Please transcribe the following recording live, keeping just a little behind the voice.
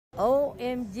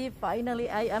OMG, finally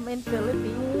I am in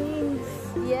Philippines.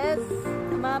 Yes,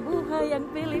 mabuhay ang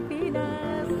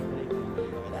Pilipinas.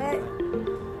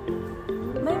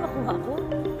 May makuha ko?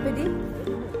 Pwede?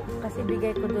 Kasi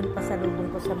bigay ko dun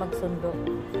pasalubong ko sa magsundo.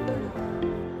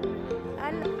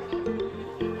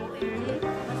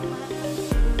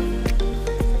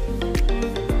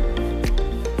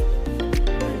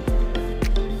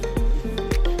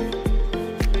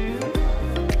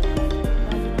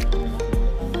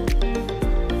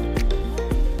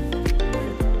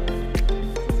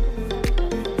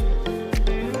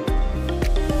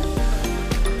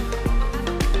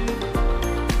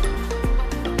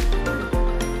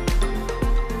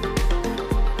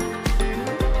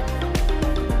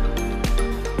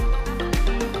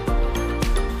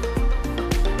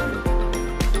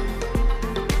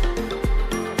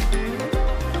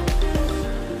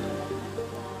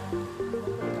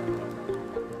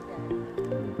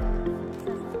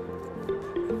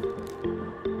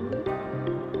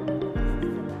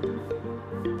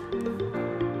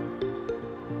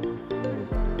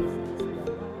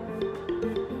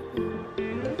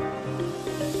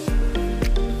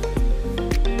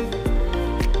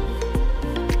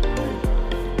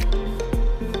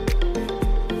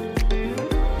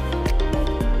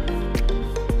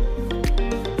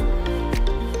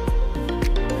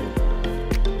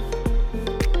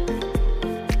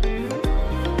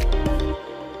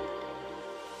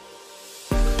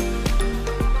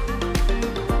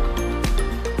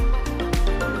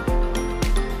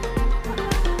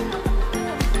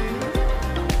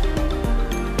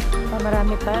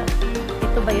 Marami pa.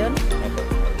 Ito ba yun?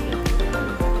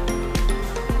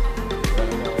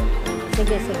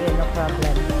 Sige, sige. No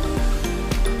problem.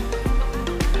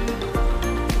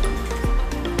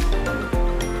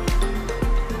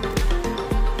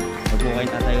 Magbuhay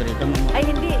na tayo rito, mama. Ay,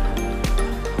 hindi.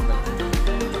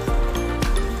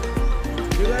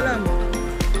 Hindi ko alam.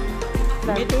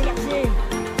 May tulak siya eh.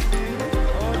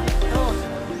 Oh, dito.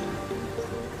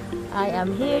 I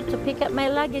am here to pick up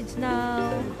my luggage now.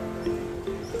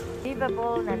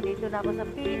 Nandito na ako sa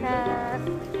Pinas.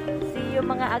 See you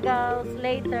mga agals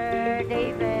later,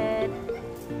 David.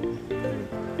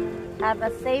 Have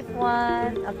a safe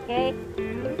one, okay?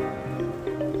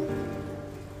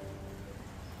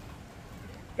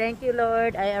 Thank you,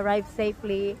 Lord. I arrived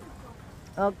safely.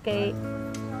 Okay.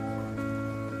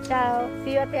 Ciao.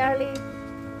 See you, Ate Arlie.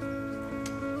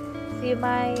 See you,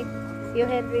 Mike. See you,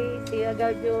 Henry. See you,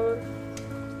 Jzul,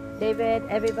 David,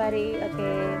 everybody.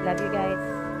 Okay. Love you guys.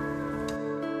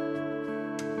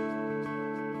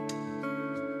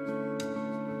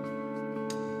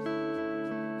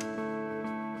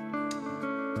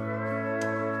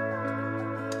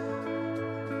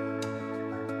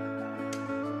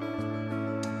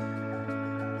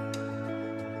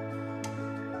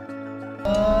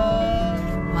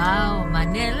 Wow,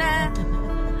 Manila!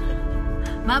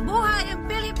 Mabuhay ang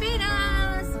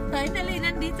Pilipinas! Finally,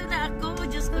 nandito na ako.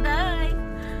 Diyos ko day.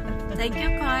 Thank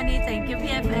you, Connie. Thank you,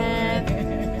 BFF.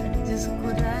 Diyos ko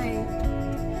day.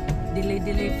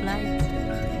 Delay flight.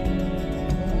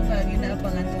 Oo nga,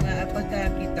 ginapangan ko nga.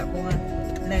 Pagkakita ko nga,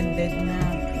 landed na.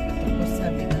 Tapos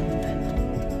sabi ng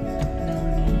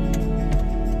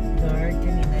guard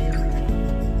kanina yung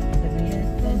sabi yan,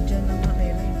 nandyan na nga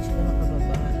kayo rin siya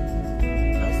makababa.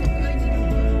 Kasi kaya nila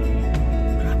ba?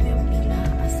 Grabe ang pila.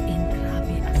 As in,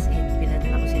 grabe. As in.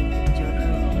 Pinadala ko sa yung picture.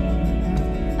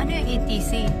 Ano yung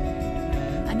ETC?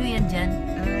 Ano yan dyan?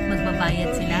 Magbabayad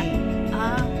sila?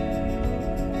 Ah.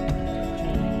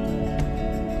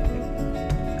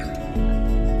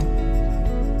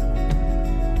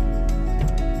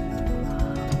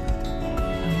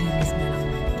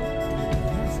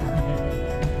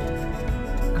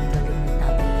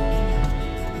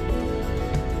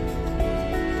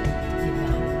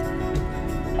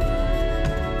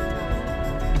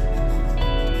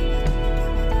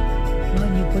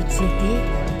 City.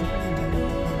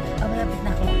 Malapit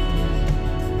na ako.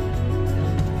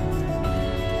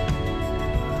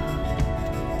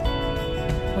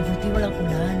 Mabuti walang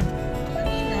ulan.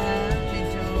 Kanina,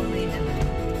 medyo rain na.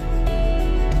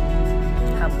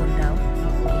 Hapon daw.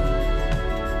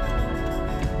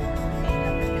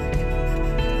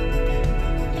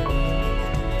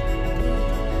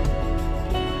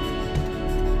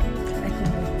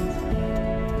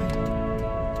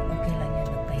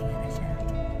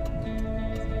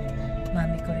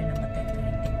 Mami ko rin namatay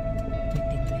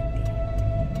 2020.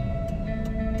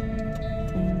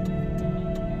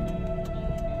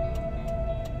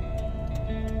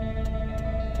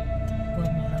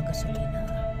 Huwag mo lang gasolina.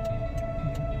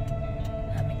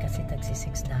 Amin kasi tagsi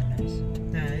 $6.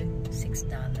 Ay?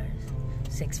 $6.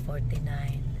 $6.49.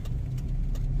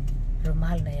 Pero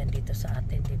mahal na yan dito sa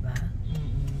atin, di ba?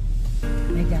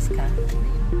 May gas ka?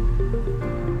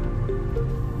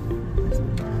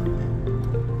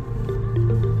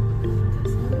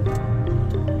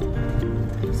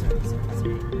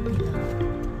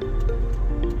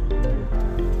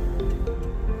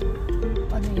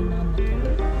 Paano yung mga motor?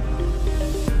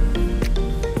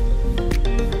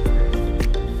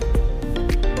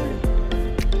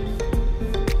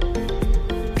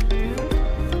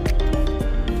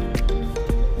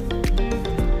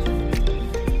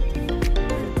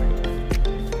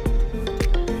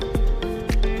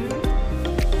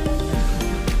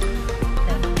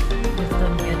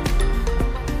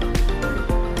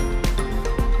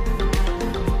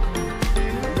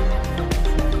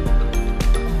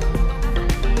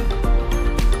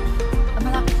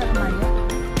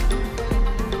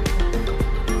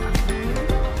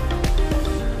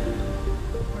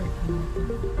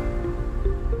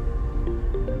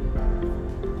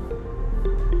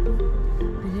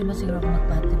 Siguro ako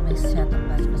magpatid, may shuttle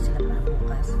bus pa sila para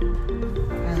bukas.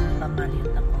 Pamariot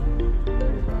ako.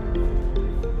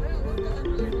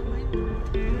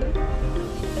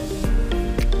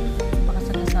 Baka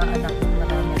sa anak ko,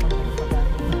 marami akong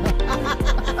pagpagahin.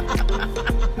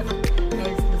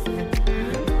 Guys, listen.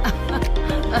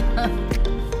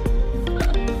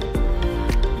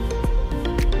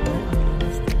 Ang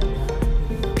linis talaga.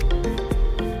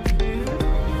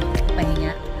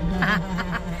 Pahinga.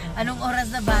 Anong oras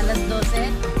na ba? Alas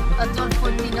 12? At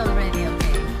 12:14 already,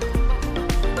 okay.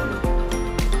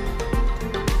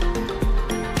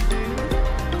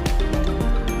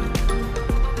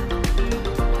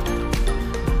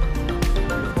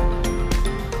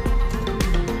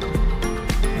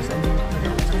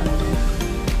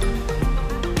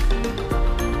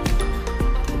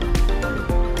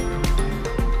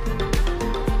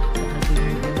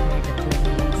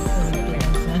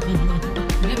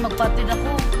 Hindi, magpatid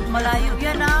ako. Malayo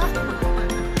yan ah.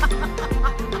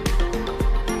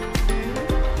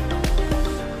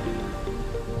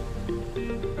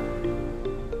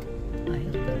 Ay,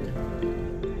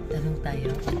 tanong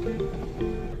tayo. Oh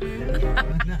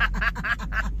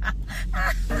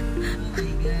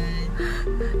my God.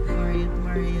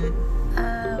 Marriott.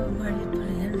 Marriott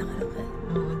pala yan. Nakalakay.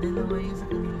 Oo, dalawa yung sa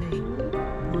kanila eh.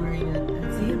 Marriott.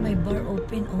 Ayun, may bar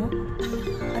open oh.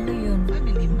 Ano yun?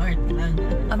 Family Mart lang.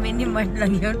 Mini mart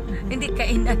lang yun. Hindi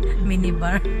kainan. Mini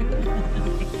bar.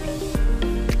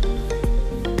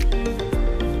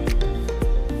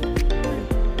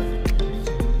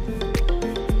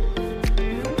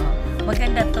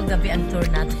 Maganda to gabi ang tour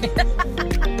natin.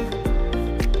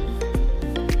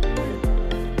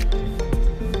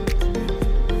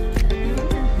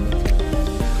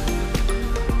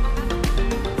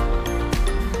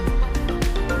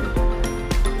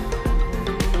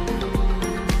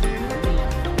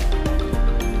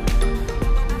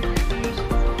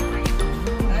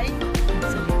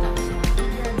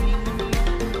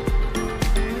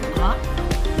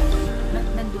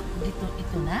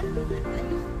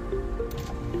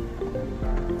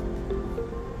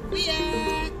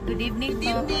 Good evening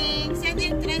po. Good evening. Saan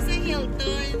yung tres sa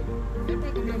Hilton?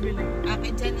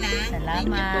 Okay, dyan lang.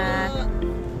 Salamat.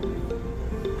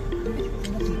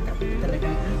 Nakita ko talaga.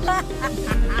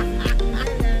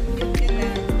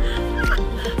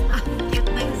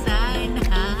 Cute ng sign,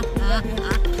 ha?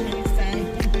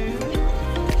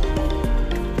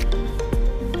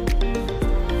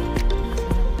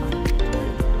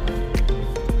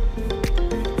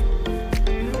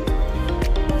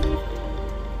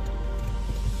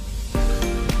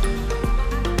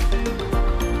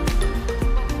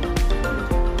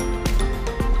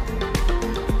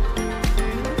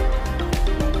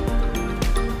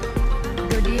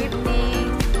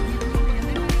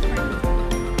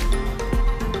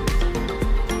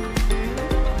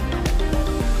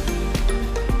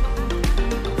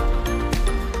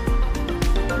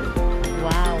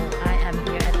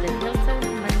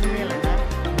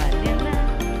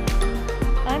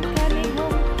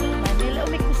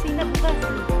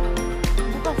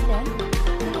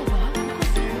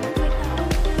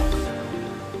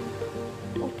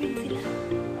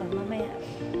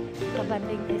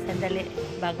 Banding tayo sandali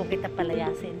bago kita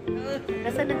palayasin.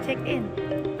 Nasaan ang check-in?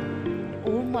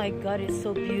 Oh my God, it's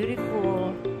so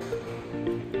beautiful.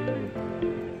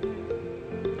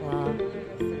 Wow.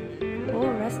 Oh,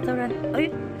 restaurant.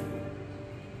 Ay!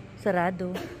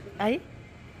 Sarado. Ay!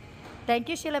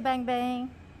 Thank you, Sheila Bang Bang.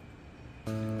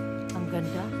 Ang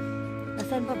ganda.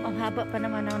 Nasaan ba? Ang haba pa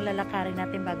naman ang lalakarin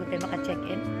natin bago tayo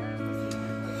maka-check-in.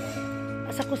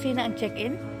 Sa kusina ang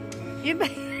check-in? Yun ba?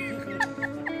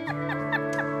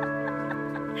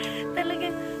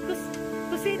 Talaga,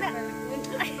 kusina.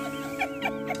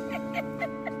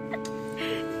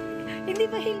 di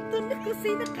ba Hilton na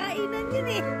kusina kainan yun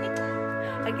eh?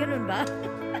 Ah, ganun ba?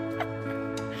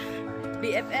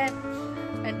 BFF,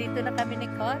 nandito na kami ni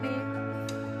Connie.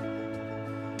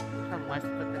 Kamas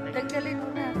pa talaga. Tanggalin mo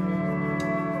na.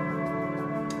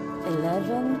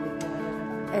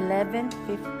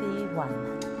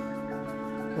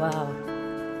 11:51. Wow.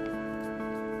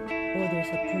 Oh, there's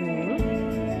a pool.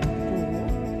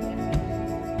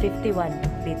 51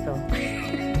 dito.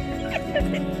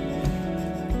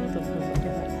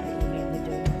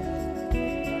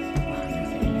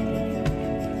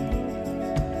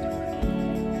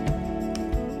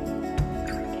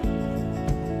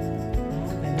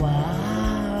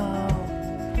 Wow.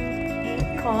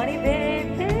 Connie,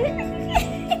 baby.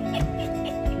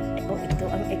 Oh, ito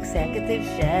ang executive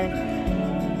chef.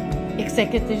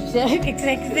 Executive chef.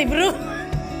 Executive room.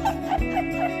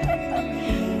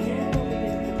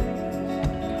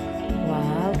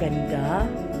 Wow, ganda.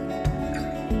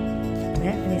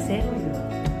 Yeah, can you see?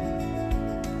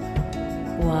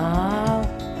 Wow.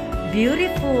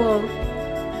 Beautiful.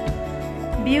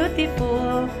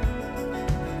 Beautiful.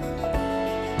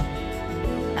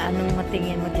 Anong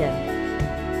matingin mo dyan?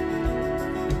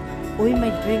 Uy,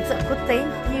 may drinks ako. Thank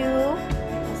you.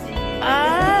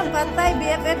 Ah, patay.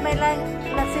 BFF, may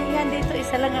lasingan dito.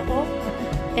 Isa lang ako.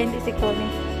 Eh, hindi si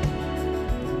Connie.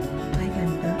 Ay,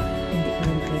 ganda. Hindi ko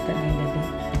rin kita ng gabi.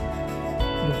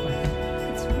 Bukas.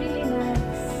 It's really nice.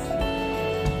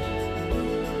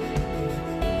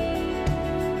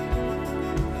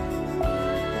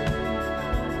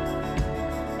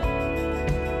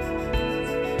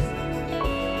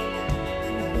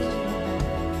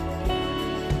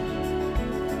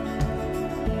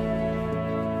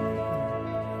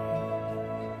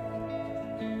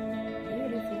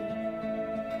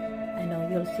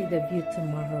 You'll see the view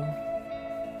tomorrow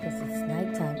because it's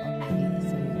nighttime already,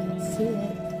 so you can see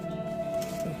it.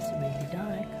 It's really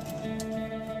dark.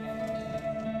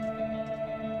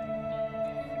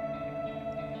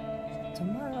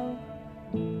 Tomorrow.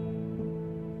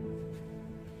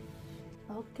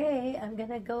 Okay, I'm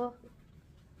gonna go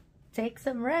take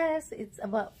some rest. It's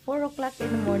about 4 o'clock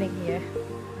in the morning here.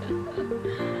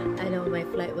 I know my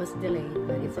flight was delayed,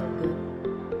 but it's all good.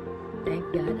 Thank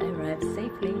God I arrived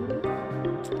safely.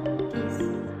 Peace.